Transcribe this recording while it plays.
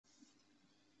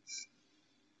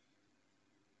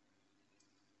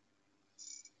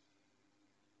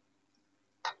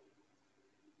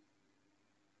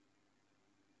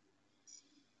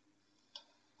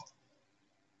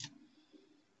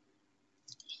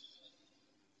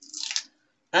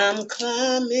I'm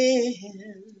climbing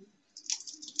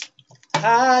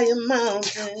higher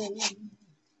mountain,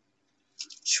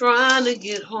 trying to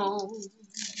get home.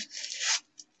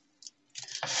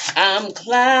 I'm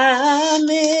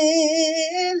climbing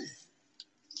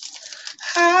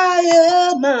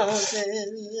higher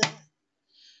mountain,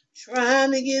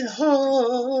 trying to get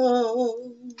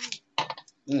home.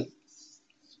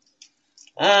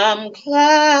 I'm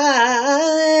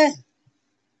climbing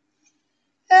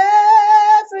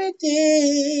every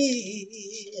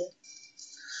day.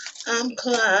 I'm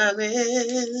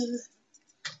climbing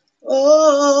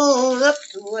all up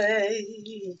the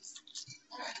way.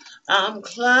 I'm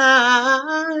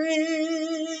climbing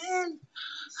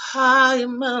high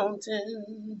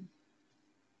mountain,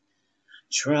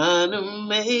 trying to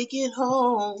make it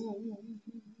home.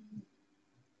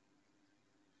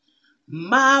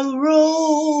 My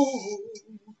road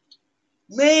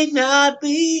may not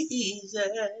be easy,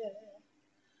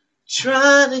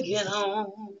 trying to get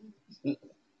home.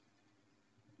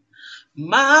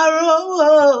 My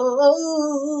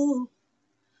road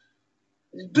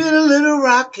has been a little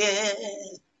rocky,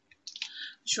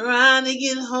 trying to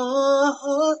get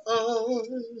home.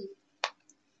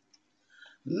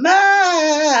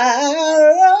 My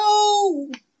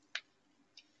road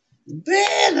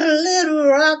been a little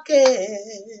rocky.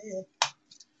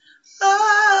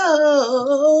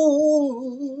 Oh,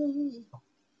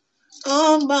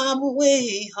 on my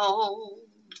way home.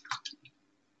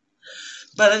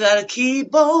 But I gotta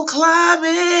keep on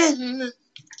climbing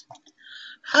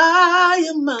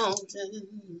higher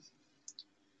mountains,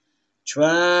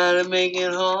 trying to make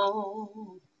it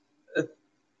home.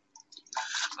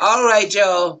 All right,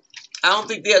 y'all. I don't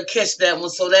think they'll catch that one,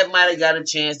 so that might have got a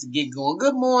chance to get going.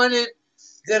 Good morning,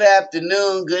 good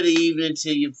afternoon, good evening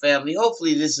to your family.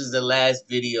 Hopefully this is the last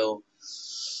video,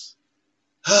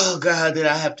 oh God, that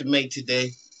I have to make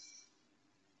today.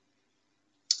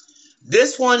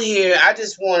 This one here, I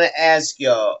just want to ask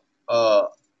y'all,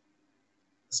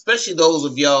 especially those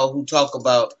of y'all who talk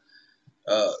about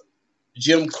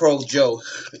Jim Crow Joe,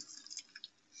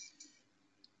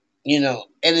 and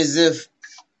as if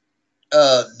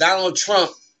Donald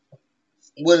Trump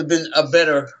would have been a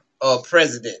better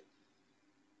president.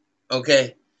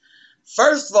 Okay,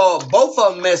 first of all, both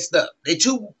of them messed up. They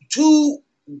two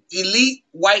elite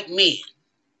white men.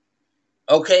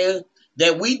 Okay,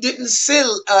 that we didn't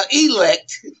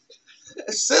elect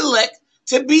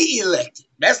to be elected.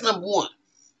 That's number one.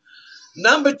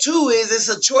 Number two is it's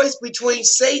a choice between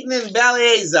Satan and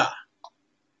Belshazzar.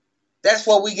 That's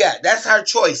what we got. That's our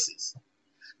choices.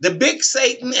 The big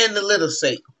Satan and the little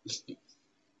Satan.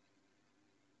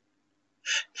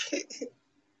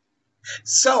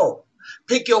 So,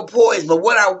 pick your poison. But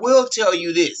what I will tell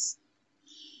you this.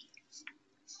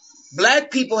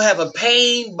 Black people have a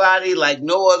pain body like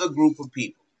no other group of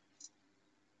people.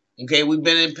 Okay, we've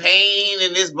been in pain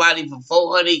in this body for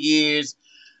 400 years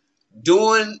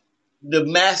doing the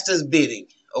master's bidding.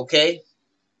 Okay?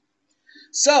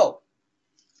 So,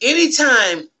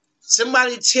 anytime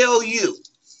somebody tell you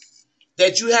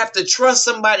that you have to trust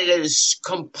somebody that is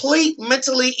complete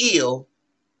mentally ill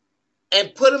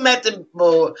and put them at the,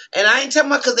 and I ain't talking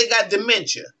about because they got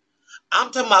dementia.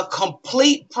 I'm talking about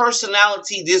complete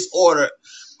personality disorder,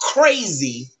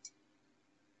 crazy.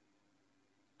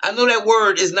 I know that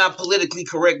word is not politically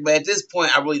correct, but at this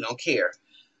point, I really don't care.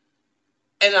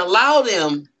 And allow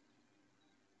them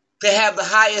to have the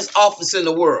highest office in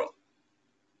the world.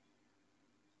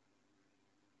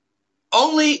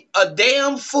 Only a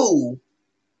damn fool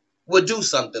would do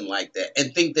something like that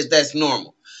and think that that's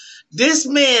normal. This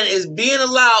man is being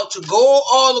allowed to go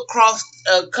all across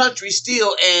the country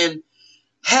still and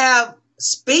have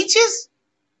speeches,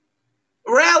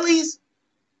 rallies,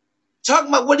 talking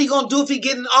about what he gonna do if he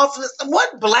get in office.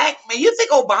 What black man? You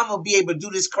think Obama will be able to do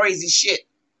this crazy shit?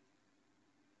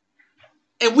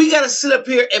 And we gotta sit up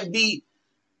here and be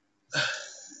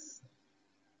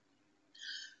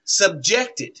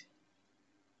subjected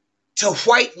to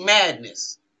white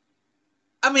madness.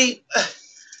 I mean,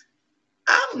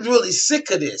 I'm really sick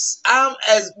of this. How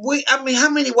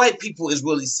many white people is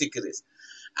really sick of this?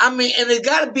 I mean, and there's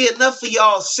got to be enough of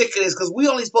y'all sick of this because we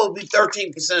only supposed to be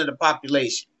 13% of the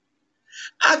population.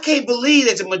 I can't believe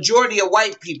that the majority of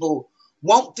white people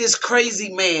want this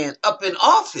crazy man up in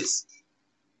office.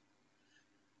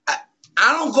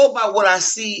 I don't go by what I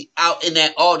see out in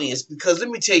that audience because let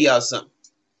me tell y'all something.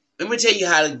 Let me tell you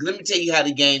how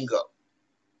the game go.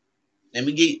 Let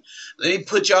me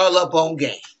put y'all up on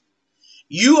game.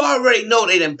 You already know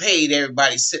they done paid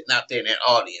everybody sitting out there in that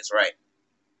audience, right?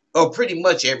 Or pretty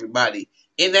much everybody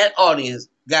in that audience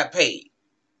got paid.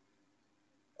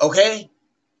 Okay?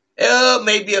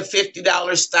 Maybe a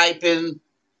 $50 stipend.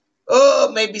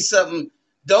 Oh, maybe something.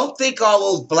 Don't think all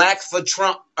those blacks for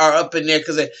Trump are up in there.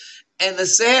 And the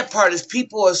sad part is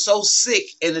people are so sick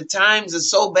and the times are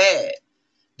so bad,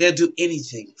 they'll do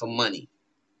anything for money.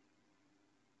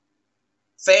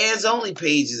 Fans only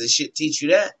pages and shit teach you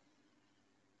that.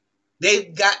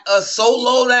 They've got us so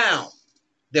low down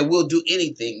that we'll do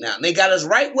anything now. And they got us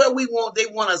right where we want. They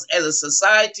want us as a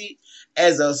society,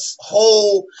 as a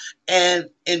whole, and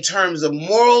in terms of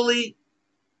morally,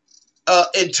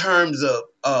 in terms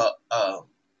of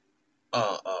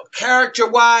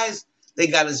character-wise, they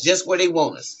got us just where they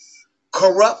want us.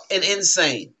 Corrupt and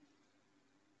insane.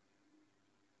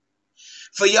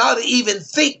 For y'all to even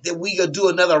think that we gonna do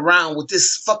another round with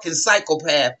this fucking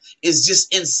psychopath is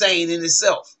just insane in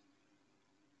itself.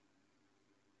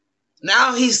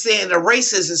 Now he's saying the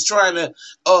racist is trying to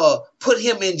put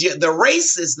him in jail. The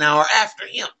racists now are after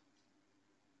him.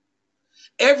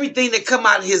 Everything that come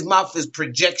out of his mouth is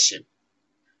projection.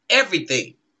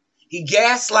 Everything. He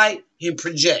gaslight and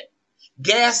project.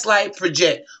 Gaslight,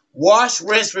 project. Wash,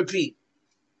 rinse, repeat.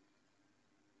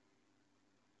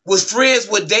 Was friends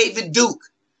with David Duke.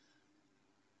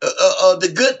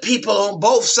 The good people on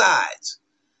both sides.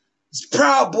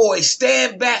 Proud Boys,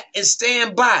 stand back and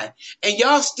stand by. And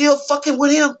y'all still fucking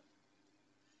with him?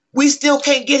 We still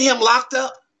can't get him locked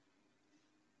up?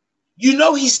 You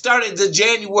know he started the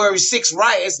January 6th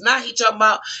riots. Now he talking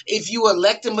about if you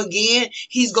elect him again,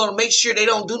 he's going to make sure they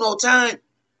don't do no time.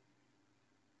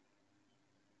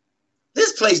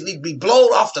 This place needs to be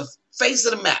blown off the face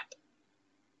of the map.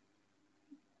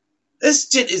 This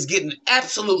shit is getting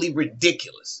absolutely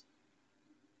ridiculous.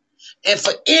 And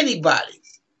for anybody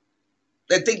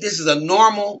that think this is a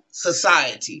normal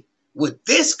society with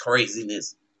this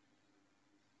craziness,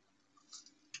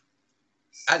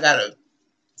 I got a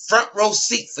front row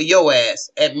seat for your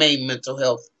ass at Maine Mental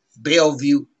Health,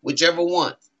 Bellevue, whichever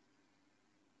one.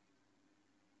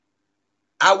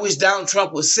 I wish Donald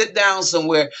Trump would sit down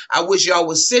somewhere. I wish y'all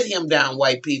would sit him down,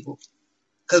 white people.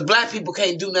 Because black people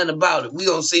can't do nothing about it. We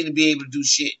don't seem to be able to do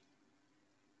shit.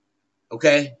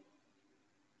 Okay?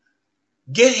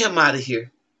 Get him out of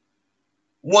here.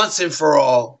 Once and for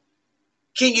all.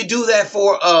 Can you do that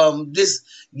for this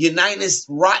United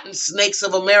Rotten Snakes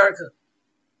of America?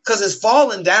 Because it's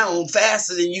falling down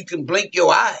faster than you can blink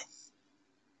your eye.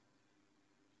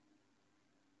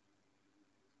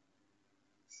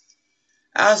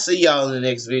 I'll see y'all in the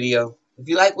next video. If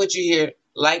you like what you hear,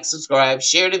 like, subscribe,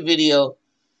 share the video.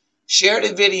 Share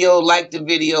the video, like the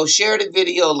video, share the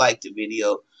video, like the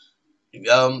video.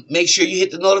 Make sure you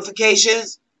hit the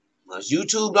notifications. Because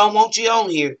YouTube don't want you on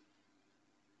here.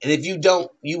 And if you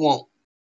don't, you won't.